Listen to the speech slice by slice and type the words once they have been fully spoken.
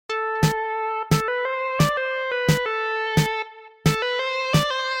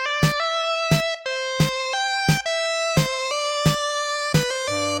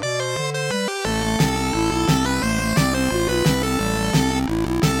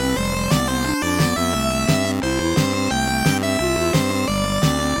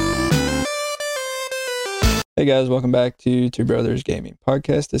Hey guys, welcome back to Two Brothers Gaming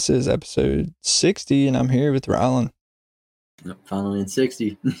Podcast. This is episode 60, and I'm here with Rylan. Finally in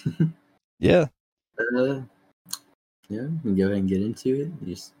 60. Yeah. Yeah, we can go ahead and get into it.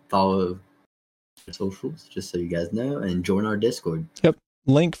 Just follow our socials, just so you guys know, and join our Discord. Yep.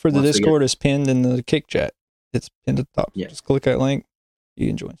 Link for the Discord is pinned in the Kick Chat. It's pinned at the top. Yeah. Just click that link. You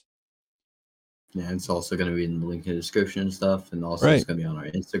can join. Yeah, it's also going to be in the link in the description and stuff, and also It's going to be on our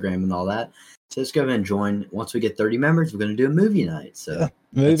Instagram and all that. So let's go ahead and join. Once we get 30 members, we're going to do a movie night. So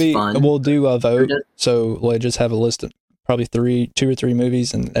movie, we'll do a vote. So we'll just have a list of probably two or three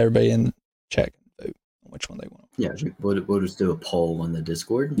movies, and everybody in chat can vote on which one they want. Yeah, we'll just do a poll on the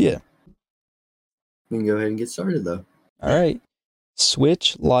Discord. Yeah. We can go ahead and get started, though. All right.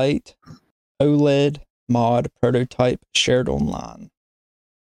 Switch Lite OLED mod prototype shared online.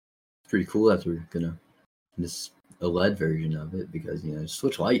 Pretty cool that we're gonna this OLED version of it, because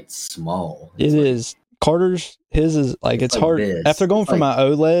Switch Lite's small. It is. Carter's his is it's hard this. After going from my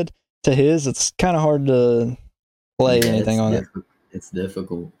OLED to his. It's kind of hard to play anything on it. It's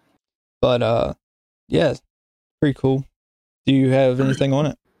difficult, but yeah, pretty cool. Do you have anything on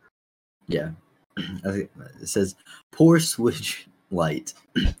it? Yeah, it says poor Switch Lite.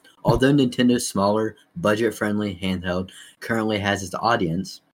 Although Nintendo's smaller, budget-friendly handheld currently has its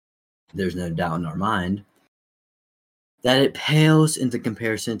audience, there's no doubt in our mind that it pales into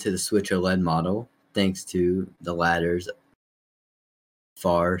comparison to the Switch OLED model, thanks to the latter's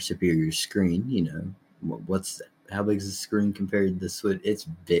far superior screen. How big is the screen compared to the Switch? It's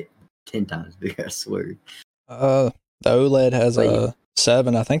big, 10 times bigger, I swear. The OLED has a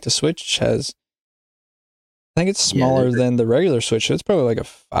 7. I think the Switch has. I think it's smaller than the regular Switch. So it's probably like a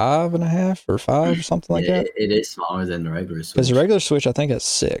 5.5 or 5 or something like that. It is smaller than the regular Switch. Because the regular Switch, I think, has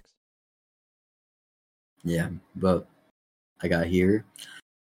 6. Yeah, but I got here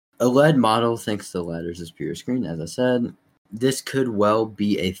OLED model thanks to the latter's superior screen. As I said, this could well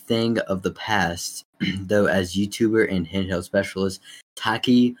be a thing of the past, though, as YouTuber and handheld specialist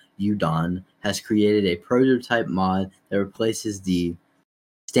Taki Udon has created a prototype mod that replaces the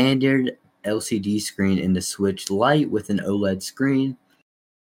standard LCD screen in the Switch Lite with an OLED screen.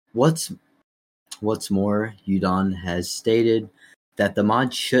 What's more, Udon has stated that the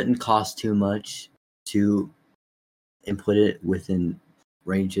mod shouldn't cost too much to input it within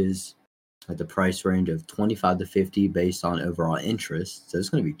ranges at the price range of $25 to $50 based on overall interest. So it's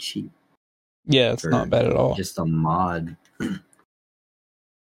going to be cheap. Yeah, it's not bad at all. Just a mod. Not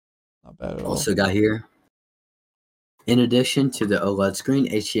bad at all. Also got here, in addition to the OLED screen,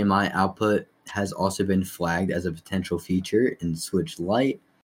 HDMI output has also been flagged as a potential feature in Switch Lite,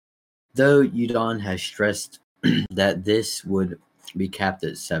 though Udon has stressed that this would be capped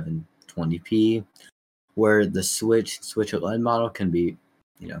at 720p, where the Switch OLED model can be,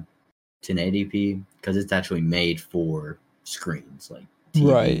 1080p, because it's actually made for screens like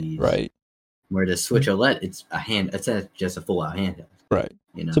TVs. Right. Where the Switch OLED, it's just a full-out handheld. Right.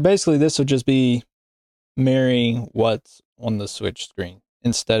 So basically, this would just be mirroring what's on the Switch screen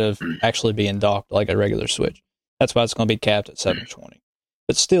instead of actually being docked like a regular Switch. That's why it's going to be capped at 720.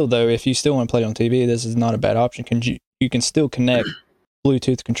 But still, though, if you still want to play on TV, this is not a bad option. You can still connect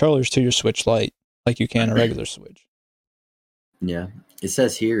Bluetooth controllers to your Switch Lite like you can a regular Switch. Yeah. It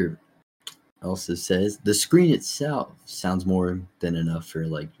says here, also says, the screen itself sounds more than enough for,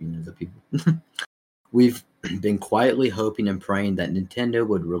 the people. We've been quietly hoping and praying that Nintendo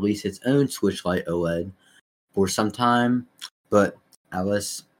would release its own Switch Lite OLED for some time, but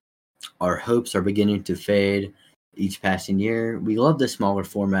alas, our hopes are beginning to fade each passing year. We love the smaller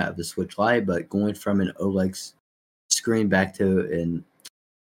format of the Switch Lite, but going from an OLED screen back to an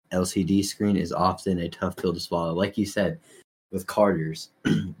LCD screen is often a tough pill to swallow. Like you said, with Carter's,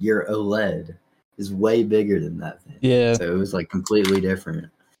 your OLED is way bigger than that thing. Yeah. So it was completely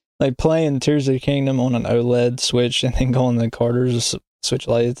different. Like playing Tears of the Kingdom on an OLED Switch and then going to Carter's Switch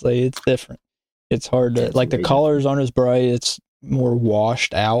Lite, it's different. It's hard to, the colors aren't as bright. It's more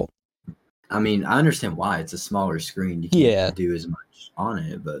washed out. I mean, I understand why. It's a smaller screen. You can't do as much on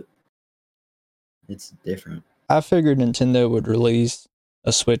it, but it's different. I figured Nintendo would release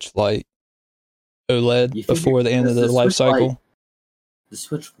a Switch Lite OLED before the end of the life cycle. The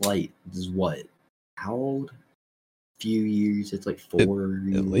Switch Lite is what? How old? Few years. It's 4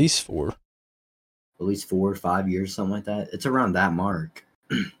 years. At least 4. At least 4 or 5 years, something like that. It's around that mark.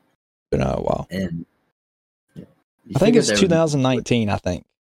 Been a while. And I think it's 2019. I think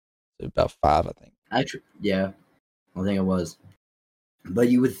about 5. I think. Actually, yeah, I think it was. But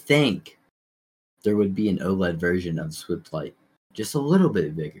you would think there would be an OLED version of Switch Lite, just a little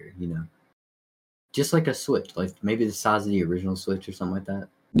bit bigger, just like a Switch, maybe the size of the original Switch or something like that.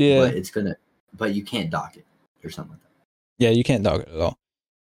 Yeah. But but you can't dock it. or something like that. Yeah, you can't dock it at all.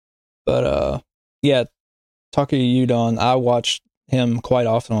 But yeah, talking to Udon, I watch him quite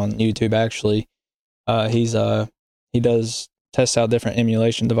often on YouTube. Actually, he does test out different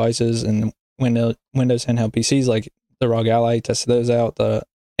emulation devices and Windows handheld PCs like the ROG Ally. He tests those out. The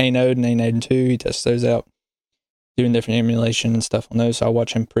Anode and Anode 2, he tests those out, doing different emulation and stuff on those. So I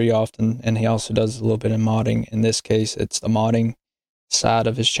watch him pretty often, and he also does a little bit of modding. In this case, it's the modding side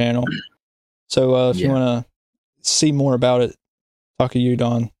of his channel. So if you want to see more about it, talk to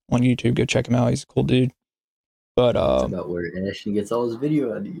Udon on YouTube. Go check him out. He's a cool dude. But that's about where Ashton gets all his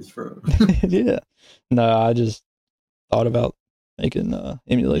video ideas from. yeah, no, I just thought about making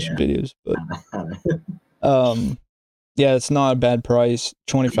emulation videos, but yeah, it's not a bad price.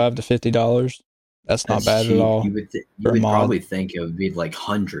 $25 to $50. That's not bad cheap. At all. You would probably think it would be like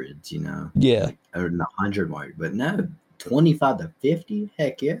hundreds, Yeah, like, or the 100 mark, but no, 25 to 50.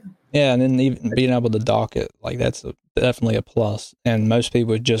 Heck yeah. Yeah, and then even being able to dock it, like that's definitely a plus. And most people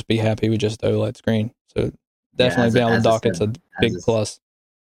would just be happy with just the OLED screen. So definitely being able to dock it's a big plus.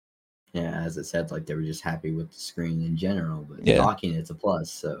 Yeah, as it said, like they were just happy with the screen in general, but docking it's a plus.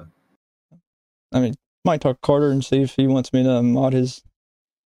 So, I mean, might talk to Carter and see if he wants me to mod his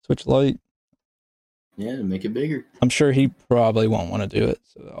Switch Lite. Yeah, to make it bigger. I'm sure he probably won't want to do it,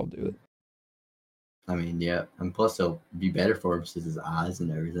 so I'll do it. I mean, yeah, and plus it'll be better for him since his eyes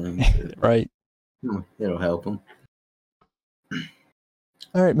and everything. So. Right. It'll help him.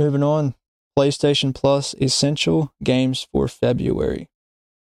 All right, moving on. PlayStation Plus Essential Games for February.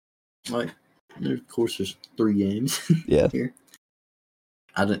 Right. Of course, there's 3 games. Yeah. Here.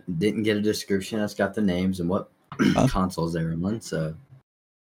 I didn't get a description. I just got the names and what consoles they were on. So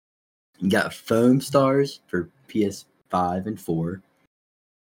you got Foam Stars for PS5 and 4.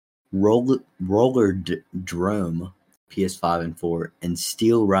 Roller Drome PS5 and 4, and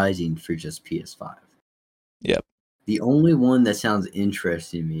Steel Rising for just PS5. Yep. The only one that sounds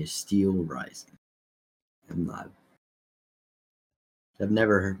interesting to me is Steel Rising. I've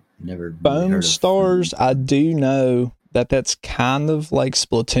never really Foam heard of Stars. I do know that's kind of like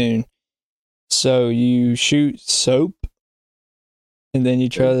Splatoon. So you shoot soap, and then you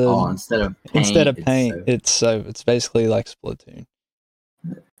try to instead of paint, it's soap. It's basically like Splatoon.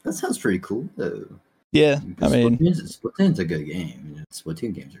 That sounds pretty cool, though. Yeah, I mean, Splatoon's a good game.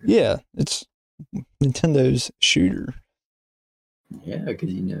 Splatoon games are good. Yeah, it's Nintendo's shooter. Yeah, because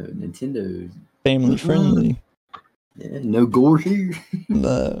Nintendo's family friendly. Yeah, no gore here.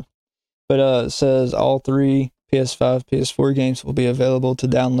 No, but it says all 3 PS5, PS4 games will be available to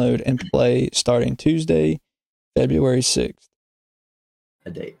download and play starting Tuesday, February 6th.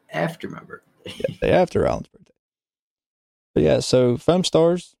 A day after my birthday. Yeah, day after Alan's birthday. But yeah, so Foam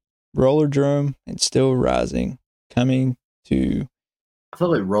Stars, Roller Drome, and Still Rising coming to. I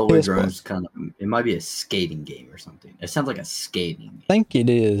feel like Roller Drome's kind of. It might be a skating game or something. It sounds like a skating game. I think it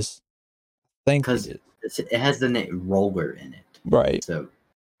is. Because it has the name Roller in it. Right. So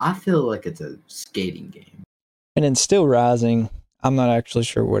I feel like it's a skating game. And then Still Rising, I'm not actually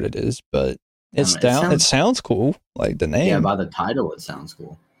sure what it is, but it sounds cool. Like the name. Yeah, by the title, it sounds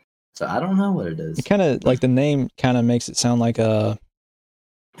cool. So I don't know what it is. It kind of like the name kind of makes it sound like a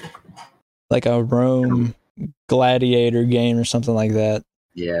Rome gladiator game or something like that.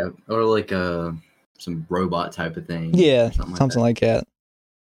 Yeah, or like some robot type of thing. Yeah, something like that.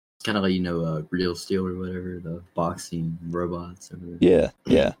 It's kind of like Real Steel or whatever, the boxing robots. Yeah.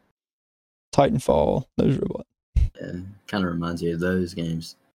 Titanfall, those robots. Yeah, kind of reminds me of those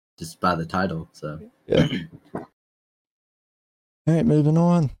games just by the title. So yeah. All right, moving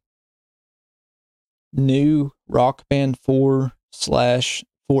on. New Rockband 4 /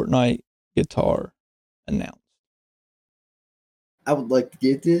 Fortnite guitar announced. I would like to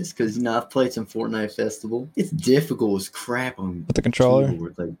get this because I've played some Fortnite Festival. It's difficult as crap on with the controller.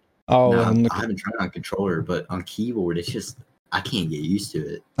 Keyboard. Like, I haven't tried on controller, but on keyboard, it's just I can't get used to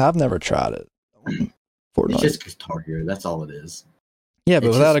it. I've never tried it. Fortnite. It's just Guitar Hero. That's all it is. Yeah,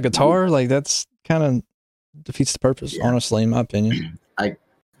 but without a guitar, like that's kind of defeats the purpose. Yeah. Honestly, in my opinion. I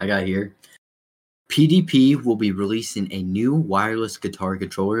got here. PDP will be releasing a new wireless guitar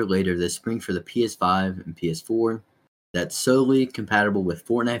controller later this spring for the PS5 and PS4 that's solely compatible with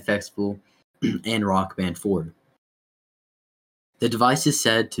Fortnite Festival and Rock Band 4. The device is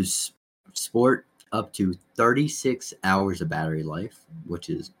said to sport up to 36 hours of battery life,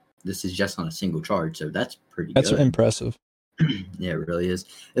 this is just on a single charge, so that's pretty good. That's impressive. Yeah, it really is.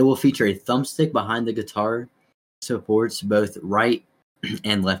 It will feature a thumbstick behind the guitar, supports both right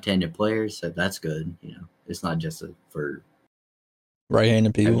and left-handed players, so that's good. It's not just for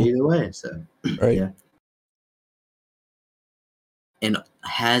right-handed people. Either way, so right. Yeah. And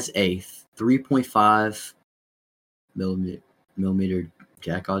has a 3.5 millimeter, millimeter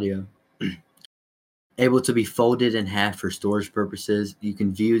jack audio. Able to be folded in half for storage purposes. You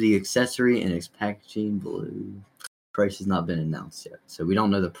can view the accessory and its packaging below. Price has not been announced yet, so we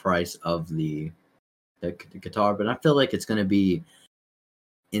don't know the price of the guitar, but I feel like it's going to be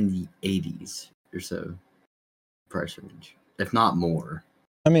in the 80s or so price range, if not more.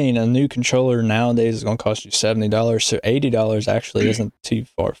 I mean, a new controller nowadays is going to cost you $70, so $80 actually isn't too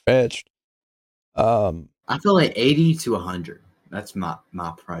far fetched. I feel like 80 to 100. That's my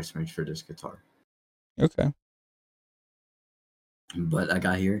price range for this guitar. Okay. But I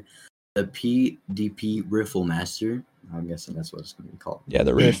got here the PDP Riffle Master. I'm guessing that's what it's going to be called. Yeah,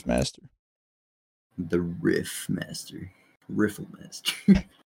 the Riff Master. The Riff Master. Riffle Master.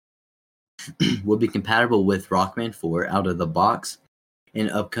 Will be compatible with Rockband 4 out of the box. An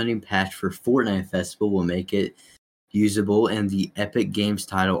upcoming patch for Fortnite Festival will make it usable in the Epic Games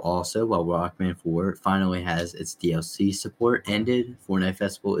title also, while Rockband 4 finally has its DLC support ended. Fortnite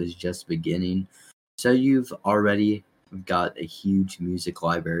Festival is just beginning. So you've already got a huge music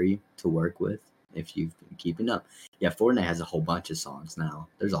library to work with if you've been keeping up. Yeah, Fortnite has a whole bunch of songs now.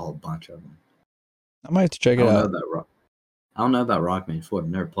 There's a whole bunch of them. I might have to check it out. I don't know about Rockband 4. I've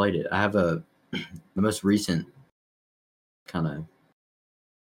never played it. I have the most recent kind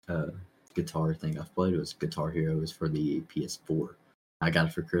of guitar thing I've played was Guitar Hero. It was for the PS4. I got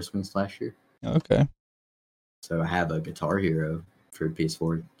it for Christmas last year. Okay. So I have a Guitar Hero for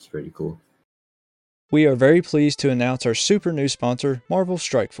PS4. It's pretty cool. We are very pleased to announce our super new sponsor, Marvel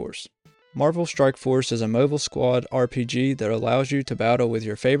Strike Force. Marvel Strike Force is a mobile squad RPG that allows you to battle with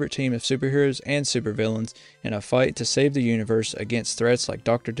your favorite team of superheroes and supervillains in a fight to save the universe against threats like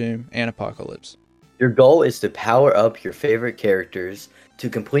Doctor Doom and Apocalypse. Your goal is to power up your favorite characters, to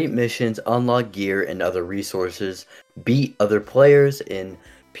complete missions, unlock gear and other resources, beat other players in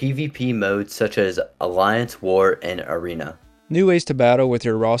PvP modes such as Alliance, War, and Arena. New ways to battle with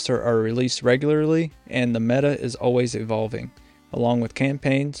your roster are released regularly, and the meta is always evolving. Along with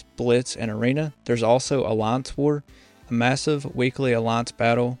campaigns, Blitz, and Arena, there's also Alliance War, a massive weekly Alliance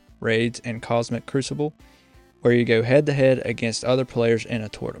battle, raids, and Cosmic Crucible, where you go head-to-head against other players in a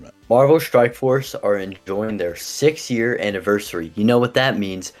tournament. Marvel Strike Force are enjoying their 6-year anniversary. You know what that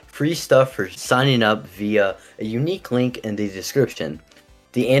means. Free stuff for signing up via a unique link in the description.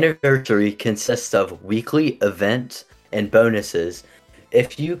 The anniversary consists of weekly events and bonuses.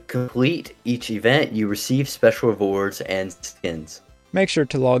 If you complete each event, you receive special rewards and skins. Make sure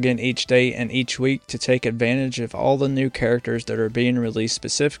to log in each day and each week to take advantage of all the new characters that are being released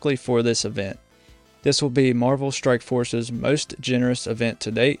specifically for this event. This will be Marvel Strike Force's most generous event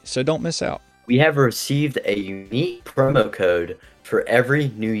to date, so don't miss out. We have received a unique promo code for every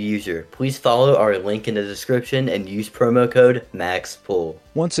new user. Please follow our link in the description and use promo code MAXPULL.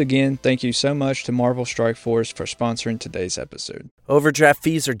 Once again, thank you so much to Marvel Strike Force for sponsoring today's episode. Overdraft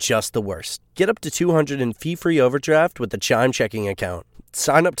fees are just the worst. Get up to $200 in fee-free overdraft with the Chime checking account.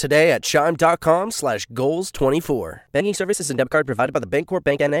 Sign up today at chime.com/goals24. Banking services and debit card provided by the Bancorp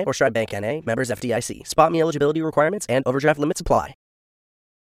Bank N.A. or Stride Bank N.A. Members FDIC. Spot me eligibility requirements and overdraft limits apply.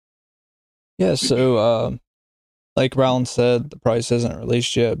 Yeah, so like Rylan said, the price isn't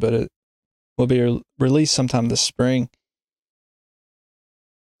released yet, but it will be released sometime this spring.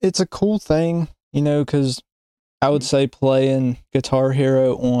 It's a cool thing, you know, because I would say playing Guitar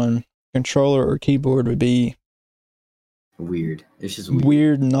Hero on controller or keyboard would be weird. It's just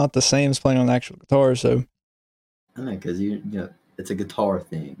weird, not the same as playing on the actual guitar. So, I know, because you know, it's a guitar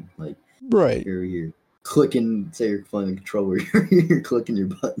thing. Like, right, you're clicking. Say you're playing the controller, you're clicking your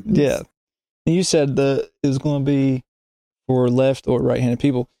buttons. Yeah. You said that it was going to be for left or right-handed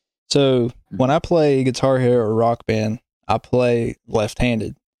people. So when I play Guitar Hero or Rock Band, I play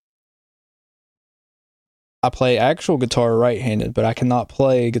left-handed. I play actual guitar right-handed, but I cannot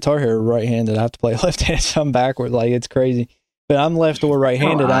play Guitar Hero right-handed. I have to play left-handed, so I'm backward. Like, it's crazy. But I'm left or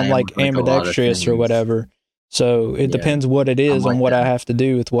right-handed. I'm like ambidextrous or whatever. So it depends what it is on what I have to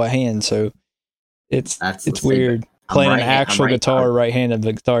do with what hand. So it's weird. Playing an actual guitar right-handed,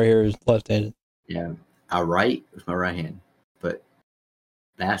 but Guitar Hero is left-handed. Yeah, I write with my right hand, but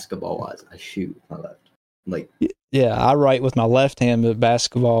basketball-wise, I shoot with my left. Like, yeah, I write with my left hand, but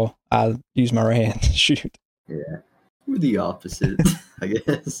basketball, I use my right hand to shoot. Yeah, we're the opposite, I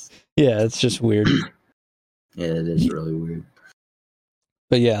guess. Yeah, it's just weird. Yeah, it is really weird.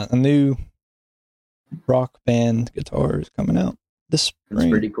 But yeah, a new Rock Band guitar is coming out this spring. It's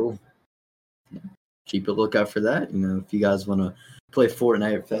pretty cool. Yeah. Keep a lookout for that. You know, if you guys want to play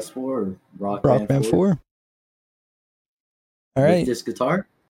Fortnite Festival or Rock Band 4. All right. With this guitar,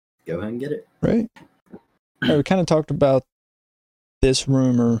 go ahead and get it. Right. Right, we kind of talked about this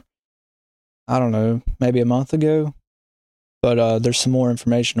rumor, I don't know, maybe a month ago. but there's some more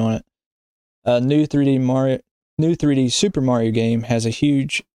information on it. New 3D Super Mario game has a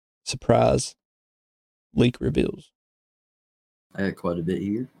huge surprise leak reveals. I got quite a bit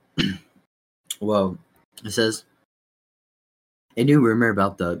here. Well, it says a new rumor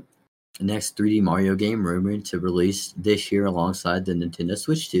about the next 3D Mario game rumored to release this year alongside the Nintendo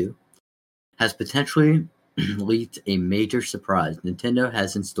Switch 2 has potentially leaked a major surprise Nintendo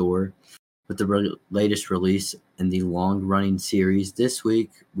has in store with the latest release in the long-running series. This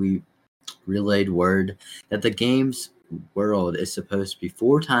week, we relayed word that the game's world is supposed to be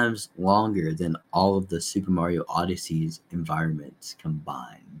 4 times longer than all of the Super Mario Odyssey's environments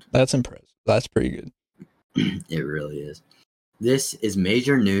combined. That's impressive. That's pretty good. It really is. This is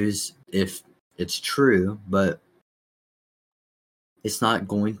major news if it's true, but it's not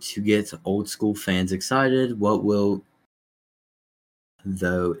going to get old school fans excited. What will,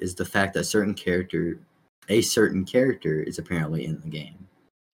 though, is the fact that a certain character is apparently in the game.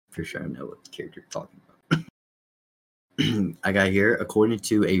 For sure I know what the character you're talking about. I got here, according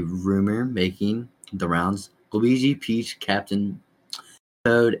to a rumor making the rounds, Luigi, Peach, Captain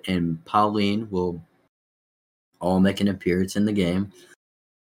Toad, and Pauline will all make an appearance in the game.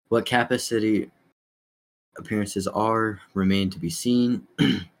 What capacity appearances remain to be seen.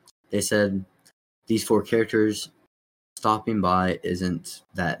 They said these 4 characters stopping by isn't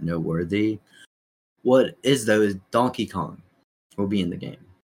that noteworthy. What is, though, is Donkey Kong will be in the game,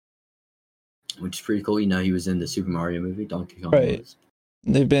 which is pretty cool. You know, he was in the Super Mario movie. Donkey Kong was.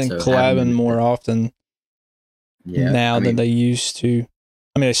 They've been collabing more often now than they used to.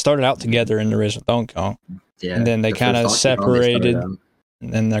 I mean, they started out together in the original Donkey Kong, and then they kind of separated, and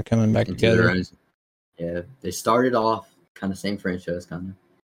then they're coming back together. Yeah, they started off kind of same franchise, kind of.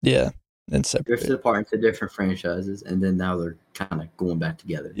 Yeah, then separated. Drifted apart into different franchises, and then now they're kind of going back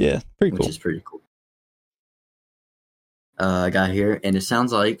together. Yeah, pretty cool. Which is pretty cool. I got here, and it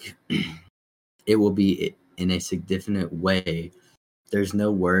sounds like it will be in a significant way. There's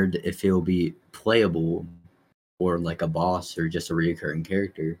no word if it will be playable or like a boss or just a recurring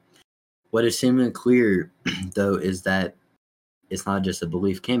character. What is seemingly clear, though, is that it's not just a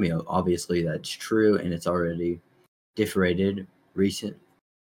belief cameo. Obviously, that's true, and it's already differentiated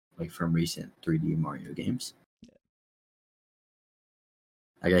from recent 3D Mario games.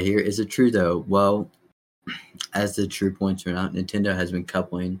 I got here. Is it true, though? Well, as the true points turn out, Nintendo has been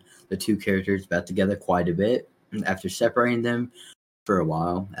coupling the 2 characters back together quite a bit after separating them for a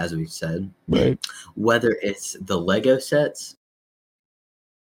while, as we said. Right. Whether it's the Lego sets,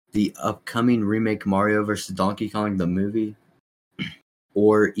 the upcoming remake Mario vs. Donkey Kong, the movie,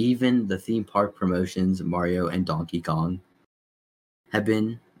 or even the theme park promotions Mario and Donkey Kong have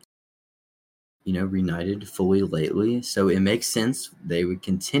been, reunited fully lately. So it makes sense they would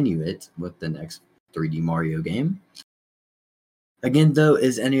continue it with the next 3D Mario game. Again, though,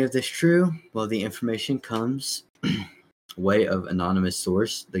 is any of this true? Well, the information comes way of anonymous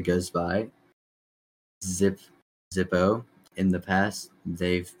source that goes by Zippo. In the past,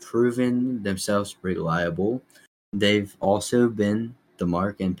 they've proven themselves reliable. They've also been the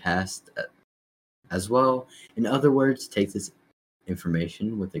mark in past as well. In other words, take this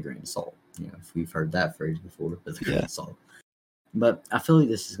information with a grain of salt. If we've heard that phrase before, with a grain of salt. But I feel like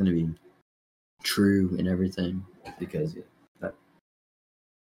this is going to be true and everything because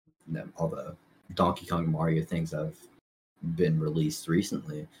all the Donkey Kong Mario things have been released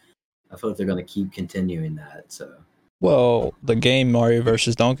recently. I feel like they're going to keep continuing that. So, well, the game Mario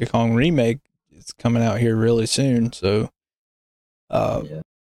vs. Donkey Kong remake is coming out here really soon, so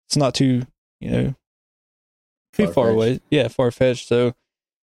it's not too too far away. Yeah, far fetched. So,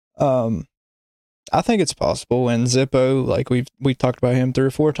 I think it's possible. And Zippo, like we've talked about him 3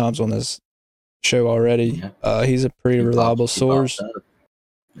 or 4 times on this show already. Yeah. He's a pretty reliable source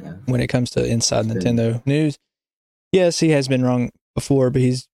when it comes to inside Nintendo news. Yes, he has been wrong before, but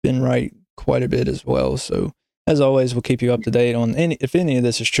he's been right quite a bit as well. So, as always, we'll keep you up to date on if any of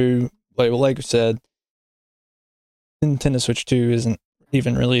this is true. Like I said, Nintendo Switch 2 isn't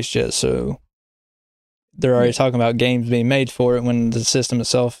even released yet, so they're already talking about games being made for it when the system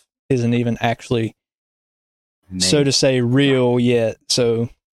itself isn't even actually, so to say, real yet. So,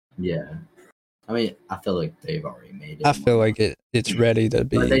 yeah. I mean, I feel like they've already made it. I feel like it's ready to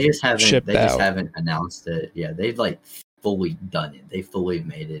be. But they just haven't. Shipped they just out. haven't announced it. Yeah, they've fully done it. They fully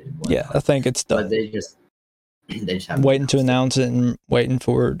made it. Yeah, I think it's done. But they just haven't waiting to announce it and waiting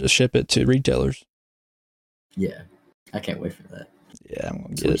to ship it to retailers. Yeah, I can't wait for that. Yeah, I'm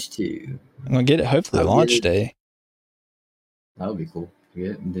gonna get Switch it. 2. I'm gonna get it. Hopefully, launch day. That would be cool.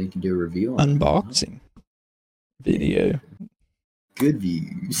 Yeah, they can do a review on unboxing video. Good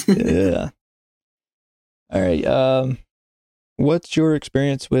views. Yeah. All right. what's your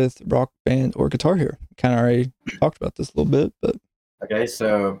experience with Rock Band or Guitar Hero? Kind of already talked about this a little bit, but Okay,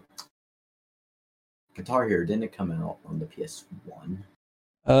 so Guitar Hero, didn't it come out on the PS1?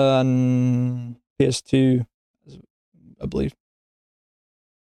 PS2, I believe.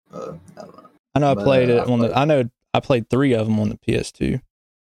 I don't know. I know I But, played it I on played- the. I know I played 3 of them on the PS2.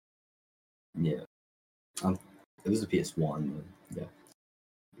 Yeah. It was the PS1, yeah.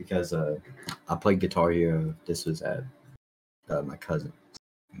 Because I played Guitar Hero. This was at my cousin,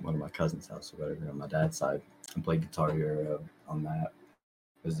 one of my cousin's house or whatever on my dad's side. I played Guitar Hero on that.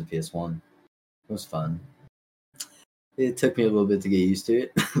 It was the PS1. It was fun. It took me a little bit to get used to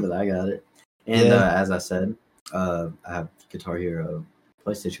it, but I got it. And Yeah. as I said, I have Guitar Hero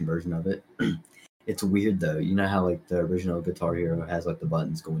PlayStation version of it. It's weird though. You know how like the original Guitar Hero has like the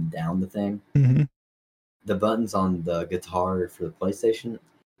buttons going down the thing? Mm-hmm. The buttons on the guitar for the PlayStation,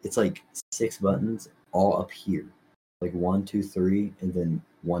 it's like 6 buttons all up here. Like 1, 2, 3, and then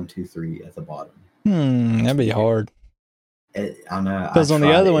 1, 2, 3 at the bottom. That'd be hard. I don't know. Because on the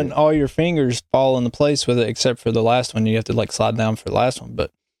tried other it. one, all your fingers fall into place with it, except for the last one. You have to like slide down for the last one. But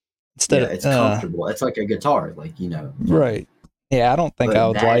instead Yeah, of it's comfortable. It's like a guitar, like, you know. right. Yeah, I don't think But I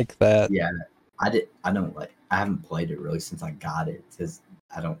would that- like that. Yeah, I haven't played it really since I got it because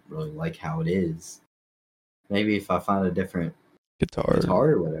I don't really like how it is. Maybe if I find a different Guitar.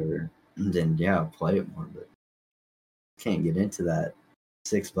 or whatever, then yeah, I'll play it more. But can't get into that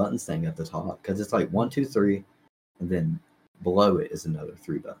 6 buttons thing at the top because it's like 1, 2, 3, and then below it is another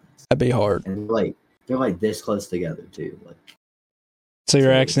 3 buttons, That'd be hard. and they're like this close together too. Like, So you're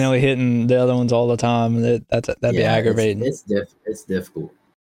so it's- accidentally hitting the other ones all the time. And that'd be yeah, aggravating. It's difficult.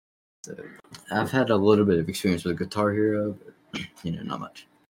 So I've had a little bit of experience with Guitar Hero, but not much.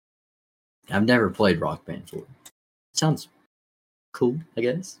 I've never played Rock Band before. Sounds cool, I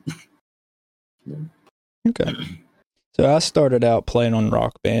guess. Okay. So I started out playing on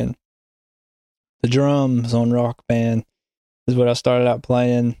Rock Band. The drums on Rock Band is what I started out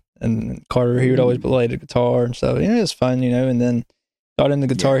playing. And Carter, he would always play the guitar. And so, yeah, it's fun, And then got into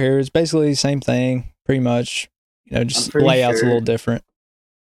Guitar Hero. It's basically the same thing, pretty much. Just pretty layout's a sure- little different.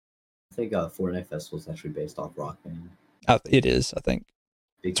 I think Fortnite Festival is actually based off Rock Band. It is, I think.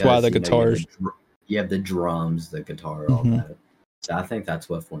 Because, why the you know, guitars- you have the drums, the guitar, all Mhm. that. So I think that's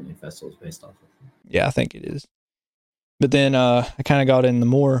what Fortnite Festival is based off of. Yeah, I think it is. But then I kind of got into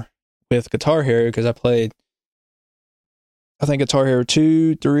more with Guitar Hero because I played, I think, Guitar Hero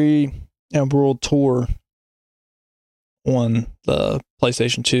 2, 3, and World Tour on the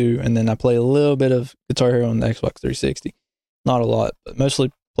PlayStation 2. And then I played a little bit of Guitar Hero on the Xbox 360. Not a lot, but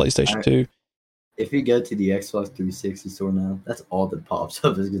mostly PlayStation 2. If you go to the Xbox 360 store now, that's all that pops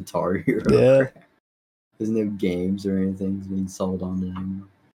up is Guitar Hero. Yeah. There's no games or anything being sold on it anymore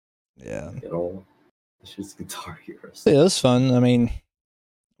Yeah. at all. It's just Guitar Heroes. Yeah, it was fun. I mean,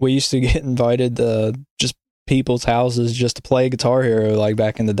 we used to get invited to just people's houses just to play Guitar Hero like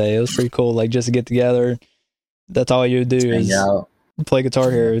back in the day. It was pretty cool. Like just to get together. That's all you would do Hang is out. play Guitar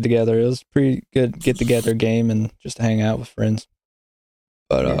Hero together. It was a pretty good get together game and just to hang out with friends.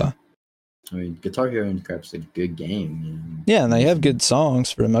 But Yeah. I mean, Guitar Hero and Crap's a good game. yeah, and they have good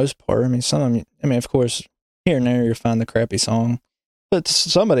songs for the most part. I mean, some of them, of course, here and there you'll find the crappy song, but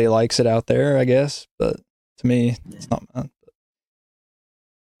somebody likes it out there, I guess. But to me, it's not mine.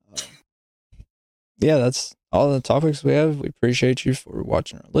 Yeah, that's all the topics we have. We appreciate you for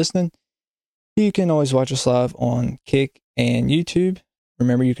watching or listening. You can always watch us live on Kick and YouTube.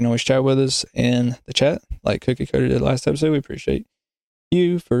 Remember, you can always chat with us in the chat, like Cookie Coder did last episode. We appreciate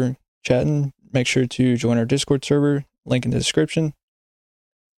you for chatting. Make sure to join our Discord server. Link in the description.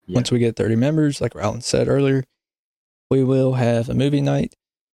 Yeah. Once we get 30 members, like Alan said earlier, we will have a movie night.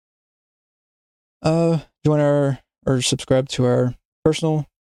 Join our or subscribe to our personal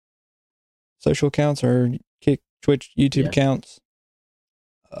social accounts, our Kick, Twitch, YouTube accounts.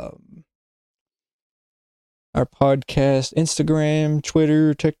 Our podcast, Instagram,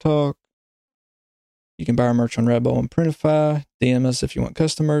 Twitter, TikTok. You can buy our merch on Redbubble and Printify. DM us if you want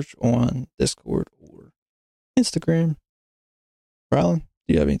custom merch on Discord or Instagram. Rylan,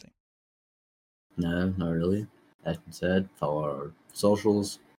 do you have anything? No, not really. As you said, follow our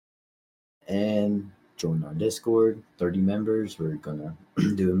socials and join our Discord. 30 members. We're gonna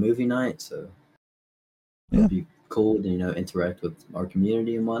do a movie night, so it'll be cool to interact with our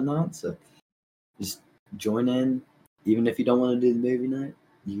community and whatnot. So just join in, even if you don't want to do the movie night.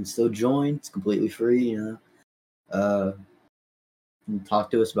 You can still join. It's completely free. You can talk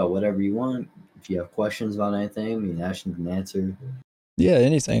to us about whatever you want. If you have questions about anything, me and Ashton can answer. Yeah,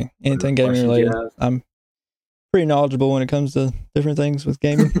 anything gaming questions you related. have. I'm pretty knowledgeable when it comes to different things with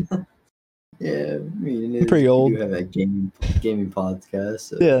gaming. Yeah, I mean, I'm pretty old. We do have a gaming podcast.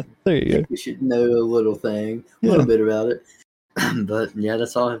 So Yeah, there I you think go. we should know a little bit about it. But yeah,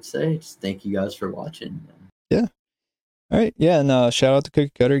 that's all I have to say. Just thank you guys for watching. Yeah. All right. Yeah, and shout out to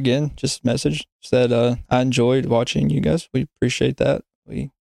Cookie Cutter again. Just message said I enjoyed watching you guys. We appreciate that.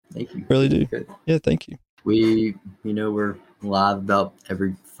 We Thank you. really do. Good. Yeah, thank you. We're live about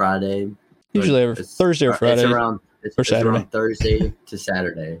every Friday. Usually every Thursday or Friday. It's around Thursday to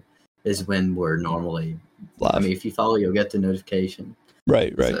Saturday is when we're normally live. I mean, if you follow, you'll get the notification.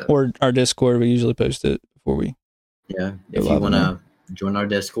 Right. So, or our Discord, we usually post it before we. Yeah. If you want to join our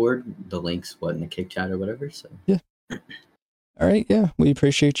Discord, the link's in the Kick Chat or whatever. So yeah. All right. Yeah. We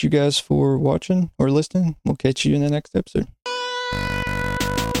appreciate you guys for watching or listening. We'll catch you in the next episode.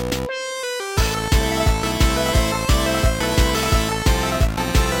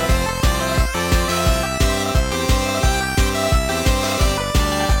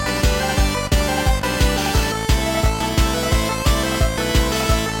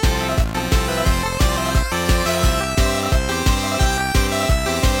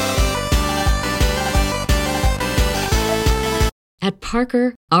 At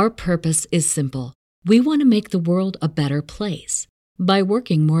Parker, our purpose is simple. We want to make the world a better place by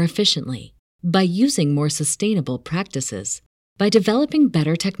working more efficiently, by using more sustainable practices, by developing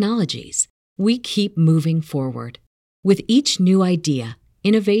better technologies. We keep moving forward. With each new idea,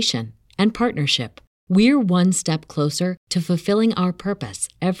 innovation, and partnership, we're one step closer to fulfilling our purpose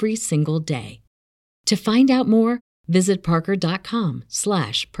every single day. To find out more, visit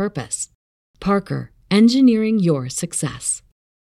parker.com/purpose. Parker, engineering your success.